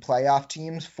turnover in playoff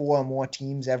teams, 4 or more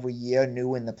teams every year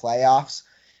new in the playoffs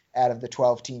out of the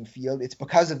 12-team field. It's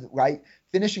because of, right,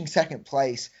 finishing second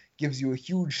place gives you a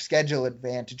huge schedule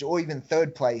advantage, or even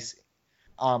third place,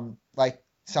 like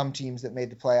some teams that made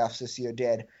the playoffs this year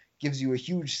did, gives you a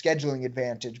huge scheduling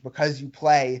advantage because you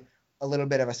play a little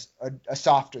bit of a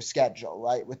softer schedule,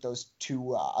 right, with those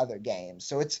 2 other games.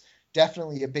 So it's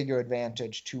definitely a bigger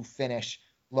advantage to finish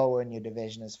lower in your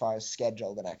division as far as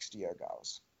schedule the next year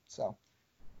goes. So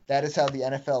that is how the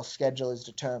NFL schedule is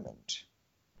determined.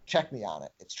 Check me on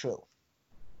it. It's true.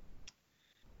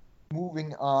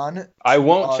 Moving on. I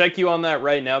won't check you on that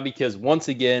right now because, once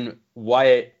again,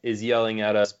 Wyatt is yelling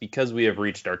at us because we have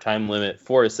reached our time limit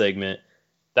for a segment.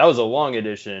 That was a long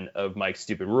edition of Mike's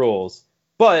Stupid Rules.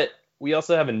 But we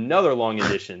also have another long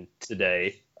edition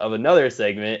today of another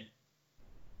segment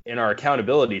in our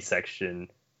accountability section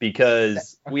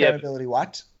because we have... Accountability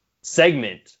what?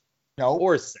 Segment. No.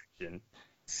 Or section.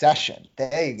 Session.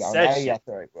 There you go. Now you got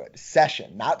the right word.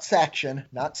 Session. Not section.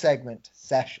 Not segment.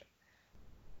 Session.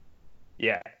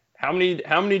 Yeah. How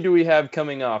many do we have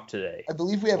coming off today? I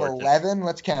believe we have 11.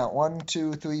 Let's count. 1,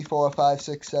 2, 3, 4, 5,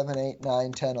 6, 7, 8,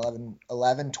 9, 10,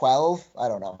 11, 12. I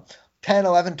don't know. 10,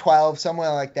 11, 12,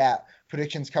 somewhere like that.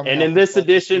 Predictions coming. And in this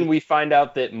edition, we find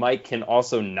out that Mike can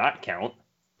also not count.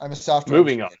 I'm a software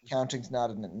Moving on. Counting's not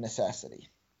a necessity.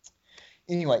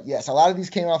 Anyway, yes, a lot of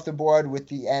these came off the board with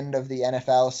the end of the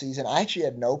NFL season. I actually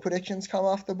had no predictions come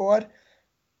off the board.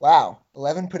 Wow,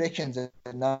 11 predictions and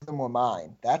none of them were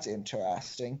mine. That's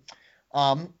interesting.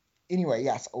 Anyway,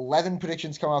 yes, 11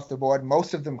 predictions come off the board,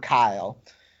 most of them Kyle.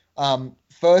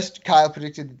 First, Kyle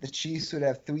predicted that the Chiefs would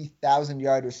have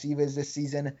 3,000-yard receivers this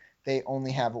season. They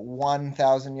only have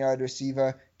 1,000-yard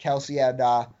receiver. Kelsey had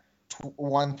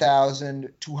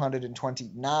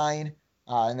 1,229.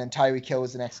 And then Tyreek Hill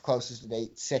was the next closest at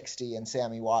 860, and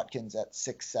Sammy Watkins at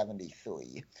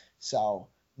 673. So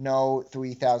no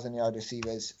 3,000-yard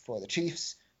receivers for the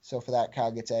Chiefs. So for that,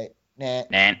 Kyle gets a nah.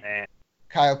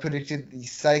 Kyle predicted the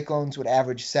Cyclones would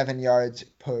average 7 yards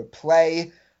per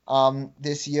play.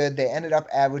 This year, they ended up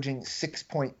averaging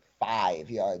 6.5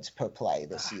 yards per play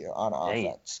this year on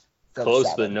offense. Close,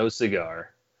 but no cigar.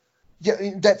 Yeah,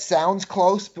 that sounds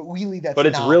close, but really that's But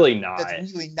it's not, really not.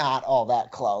 That's really not all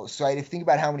that close, right? If you think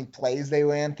about how many plays they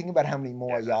ran, think about how many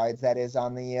more yards that is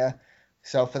on the year.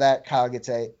 So for that, Kyle gets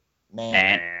a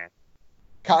man.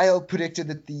 Kyle predicted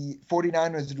that the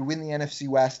 49ers would win the NFC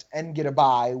West and get a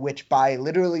bye, which by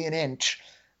literally an inch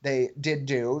they did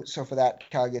do. So for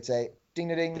that, Kyle gets a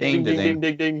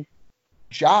ding-a-ding.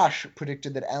 Josh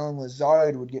predicted that Allen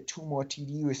Lazard would get 2 more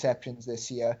TD receptions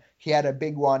this year. He had a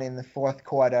big one in the fourth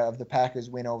quarter of the Packers'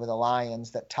 win over the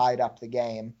Lions that tied up the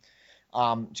game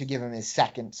to give him his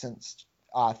second since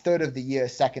third of the year,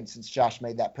 second since Josh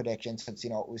made that prediction, since,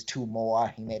 it was 2 more.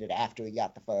 He made it after he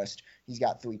got the first. He's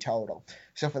got 3 total.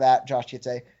 So for that, Josh gets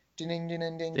a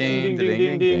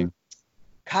ding.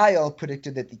 Kyle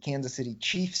predicted that the Kansas City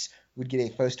Chiefs would get a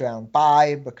first-round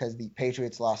bye because the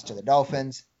Patriots lost to the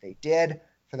Dolphins. They did.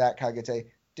 For that, Kyle gets a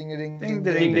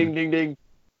ding.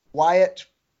 Wyatt,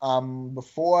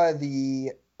 before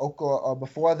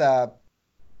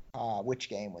which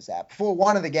game was that? Before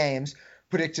one of the games,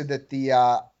 predicted that the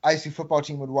ISU football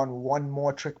team would run 1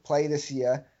 more trick play this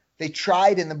year. They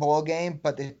tried in the bowl game,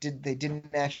 but they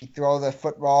didn't actually throw the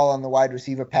football on the wide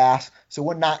receiver pass. So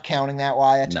we're not counting that,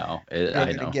 Wyatt. No, You're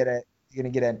gonna get a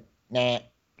nah.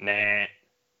 Nah.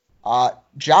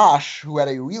 Josh, who had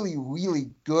a really, really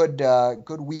good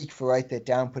week for Write That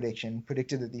Down prediction,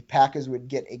 predicted that the Packers would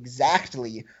get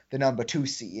exactly the number 2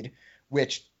 seed,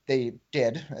 which they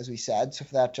did, as we said. So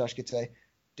for that, Josh gets a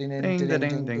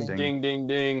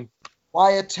ding.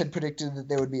 Wyatt had predicted that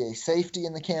there would be a safety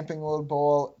in the Camping World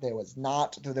Bowl. There was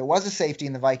not. There was a safety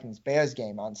in the Vikings-Bears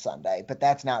game on Sunday, but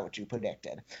that's not what you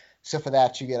predicted. So for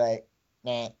that, you get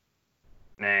a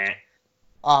nah.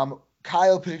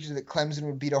 Kyle predicted that Clemson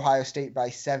would beat Ohio State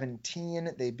by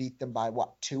 17. They beat them by,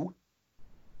 2?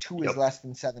 2 is less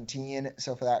than 17.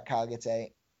 So for that, Kyle gets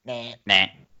a nah.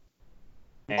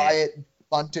 Wyatt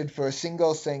bunted for a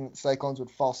single, saying Cyclones would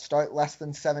false start less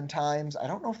than 7 times. I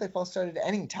don't know if they false started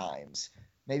any times.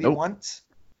 Maybe once.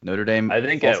 Notre Dame. I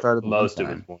think at most it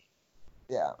was 1.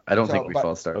 Yeah. I don't think we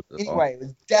false started. Anyway, it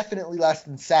was definitely less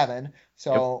than 7.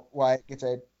 So Wyatt gets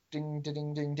a ding,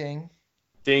 ding, ding, ding.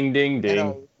 Ding, ding, ding. And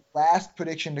our last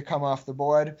prediction to come off the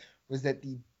board was that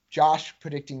Josh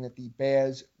predicting that the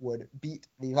Bears would beat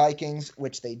the Vikings,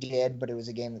 which they did, but it was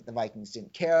a game that the Vikings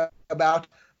didn't care about.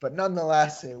 But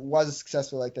nonetheless, it was a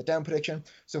successful like that down prediction.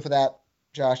 So for that,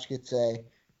 Josh gets a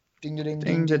ding, ding, ding,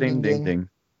 ding, ding, ding, ding.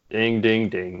 Ding, ding,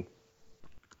 ding.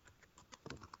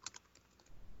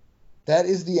 That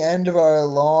is the end of our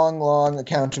long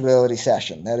accountability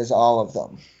session. That is all of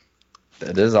them.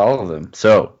 That is all of them.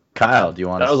 So, Kyle, do you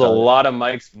want to start? That was a lot of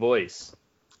Mike's voice.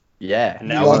 Yeah. And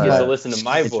now we get to listen to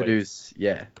my voice.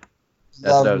 Yeah.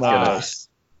 That's what I was going to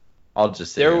I'll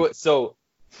just say. So,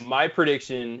 my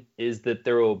prediction is that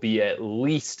there will be at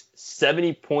least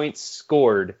 70 points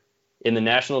scored in the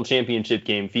national championship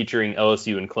game featuring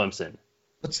LSU and Clemson.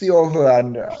 What's the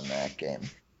over-under on that game?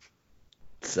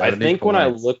 I think when I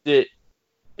looked at,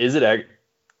 I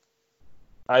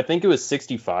think it was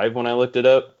 65 when I looked it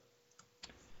up.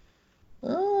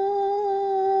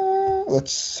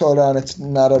 Let's hold on. It's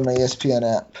not on my ESPN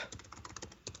app.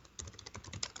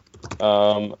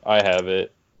 I have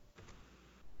it.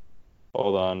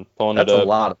 Hold on, pulling it up. That's a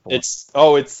lot of points.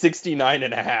 It's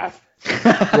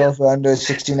 69.5. Over under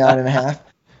 69.5.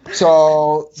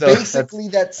 So basically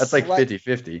that's like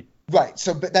 50-50. Right,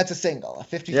 so but that's a single. A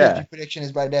 50-50 prediction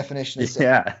is by definition a single.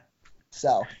 Yeah.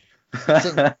 So,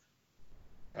 single.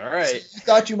 All right. So you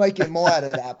thought you might get more out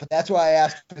of that, but that's why I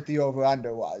asked what the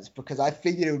over-under was, because I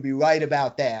figured it would be right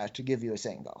about there to give you a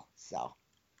single. So.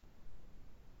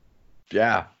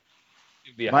 Yeah.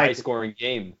 It would be a high-scoring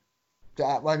game.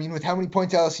 I mean, with how many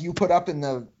points LSU put up in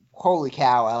the holy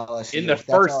cow, LSU. In the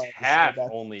first half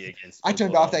only against I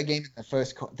turned off that game in the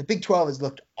first – the Big 12 has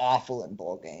looked awful in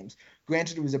bowl games.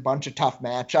 Granted, it was a bunch of tough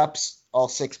matchups, all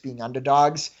 6 being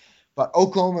underdogs, but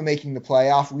Oklahoma making the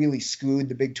playoff really screwed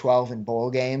the Big 12 in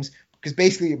bowl games because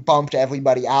basically it bumped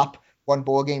everybody up one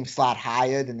bowl game slot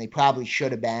higher than they probably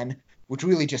should have been, which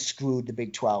really just screwed the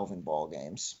Big 12 in bowl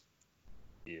games.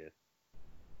 Yeah.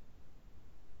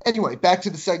 Anyway, back to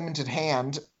the segment at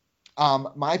hand.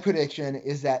 My prediction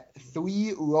is that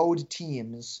 3 road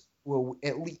teams will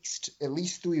at least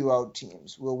 3 road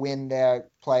teams will win their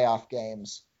playoff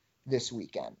games this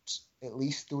weekend. At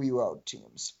least 3 road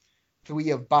teams.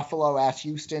 3 of Buffalo at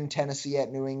Houston, Tennessee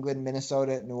at New England,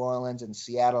 Minnesota at New Orleans, and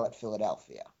Seattle at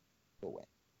Philadelphia will win.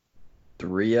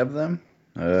 3 of them?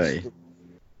 Oy.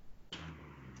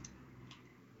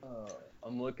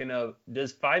 I'm looking up.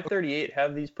 Does 538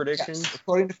 have these predictions? Yes.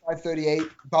 According to 538,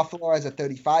 Buffalo has a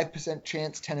 35%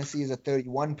 chance, Tennessee has a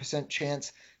 31%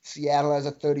 chance, Seattle has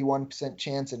a 31%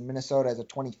 chance, and Minnesota has a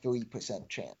 23%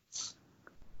 chance.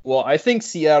 Well, I think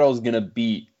Seattle's going to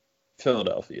beat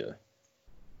Philadelphia.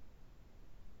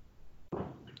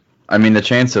 I mean, the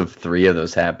chance of 3 of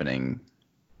those happening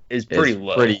is pretty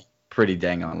low. Pretty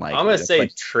dang unlikely. I'm going to say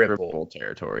like triple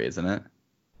territory, isn't it?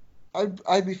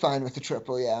 I'd be fine with the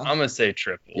triple, yeah. I'm going to say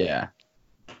triple. Yeah.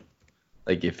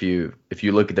 Like if you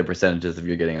look at the percentages, if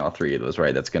you're getting all 3 of those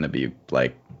right, that's going to be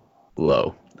like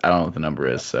low. I don't know what the number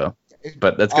is,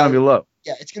 but that's going to be low.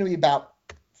 Yeah, it's going to be about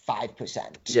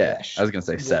 5%. Yeah, I was going to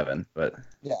say 7, but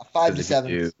yeah, 5 to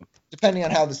 7, depending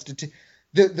on how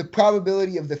the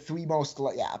probability of the 3 most,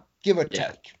 give or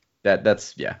take.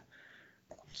 That's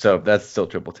So that's still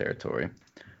triple territory.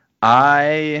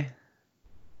 That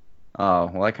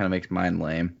kind of makes mine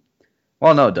lame.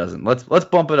 Well, no, it doesn't. Let's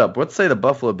bump it up. Let's say the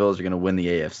Buffalo Bills are going to win the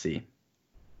AFC.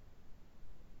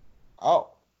 Oh.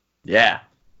 Yeah.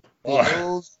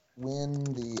 Bills win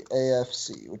the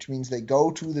AFC, which means they go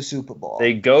to the Super Bowl.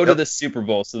 They go to the Super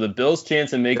Bowl, so the Bills'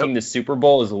 chance of making the Super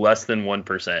Bowl is less than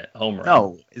 1% home run.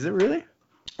 No, is it really?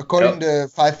 According to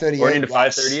 538. According to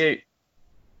 538.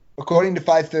 According to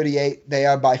 538, they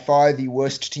are by far the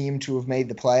worst team to have made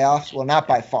the playoffs. Well, not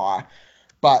by far,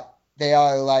 but they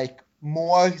are like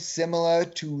more similar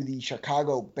to the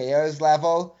Chicago Bears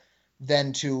level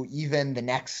than to even the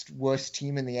next worst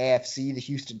team in the AFC, the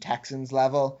Houston Texans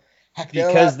level. Heck,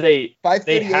 because they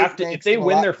have to, if they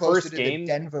win their first game, the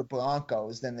Denver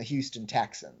Broncos than the Houston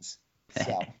Texans.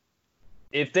 So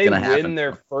if they win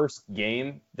their first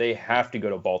game, they have to go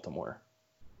to Baltimore.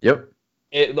 Yep.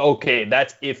 Okay,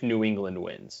 that's if New England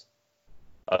wins.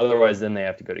 Otherwise, then they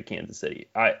have to go to Kansas City.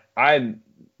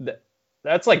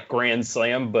 That's like grand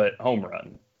slam, but home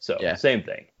run. So same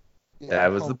thing. Yeah,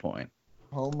 that was the point.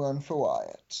 Home run for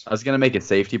Wyatt. I was going to make a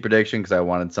safety prediction because I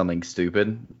wanted something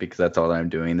stupid because that's all I'm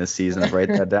doing this season is write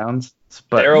that down.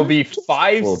 But there will be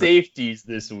 5 safeties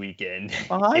this weekend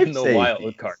 5 in the safeties.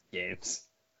 wild card games.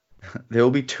 There will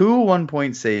be 2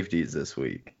 1-point safeties this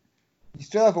week. You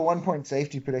still have a 1-point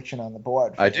safety prediction on the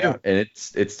board. I do, and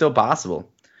it's still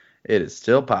possible. It is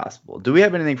still possible. Do we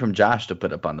have anything from Josh to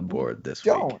put up on the board this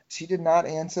week? Don't. He did not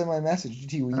answer my message. Did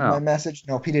he read my message?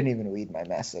 Nope, he didn't even read my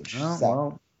message. Oh, so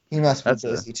well, he must be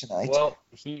busy tonight. Well,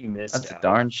 he missed That's a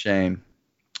darn shame.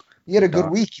 He had a good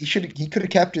week. He could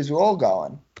have kept his role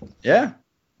going. Yeah.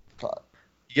 But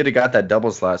He could have got that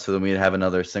double slot, so then we'd have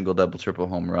another single, double, triple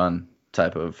home run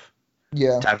type of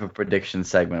prediction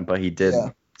segment, but he didn't.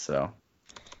 Yeah. So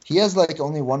he has like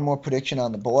only one more prediction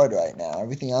on the board right now.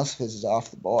 Everything else of his is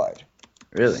off the board.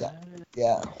 Really? So,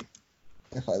 yeah.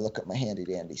 If I look at my handy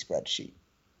dandy spreadsheet.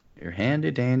 Your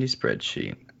handy dandy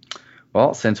spreadsheet.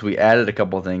 Well, since we added a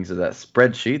couple things to that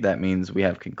spreadsheet, that means we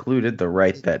have concluded the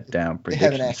write that down prediction.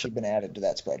 They haven't actually been added to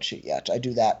that spreadsheet yet. I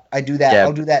do that. Yeah,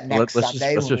 I'll do that next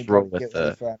Sunday. Let's just roll with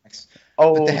the.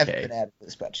 But they haven't been added to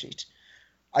the spreadsheet.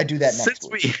 I do that next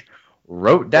week. Since we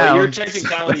wrote down. Well, your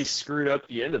technicality screwed up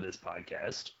the end of this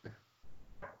podcast.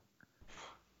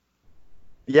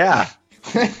 Yeah.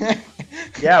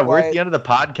 Yeah, we're at the end of the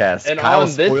podcast. And Kyle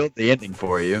spoiled the ending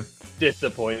for you.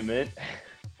 Disappointment.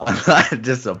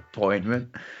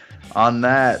 Disappointment. On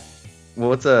that,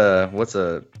 what's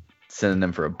a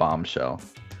synonym for a bombshell?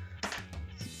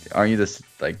 Aren't you this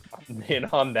like? And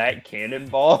on that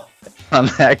cannonball. On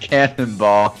that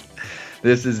cannonball.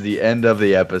 This is the end of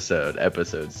the episode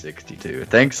 62.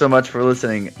 Thanks so much for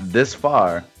listening this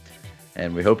far,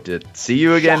 and we hope to see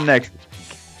you again next week.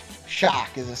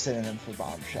 Shock is a synonym for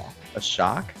bombshell. A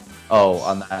shock? Oh,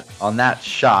 on that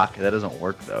shock. That doesn't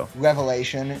work though.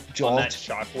 Revelation, jolt. On that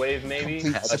shockwave, maybe?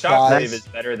 A surprise. shockwave is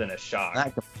better than a shock.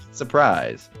 Not complete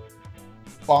surprise.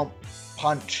 Bump,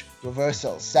 punch,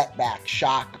 reversal, setback,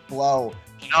 shock, blow.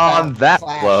 On that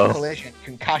flash, blow. Collision,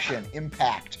 concussion,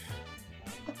 impact.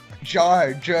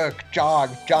 Jar, jerk,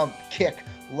 jog, jump, kick,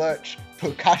 lurch,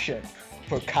 percussion.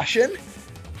 Percussion?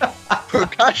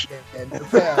 Percussion,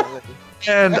 apparently.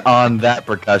 And on that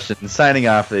percussion, signing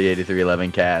off the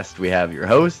 8311 cast, we have your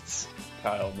hosts,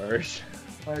 Kyle Mersch,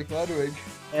 Mike Ludwig,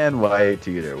 and Wyatt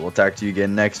Tudor. We'll talk to you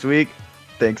again next week.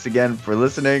 Thanks again for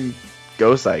listening.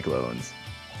 Go Cyclones.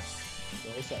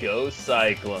 Go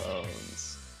Cyclones.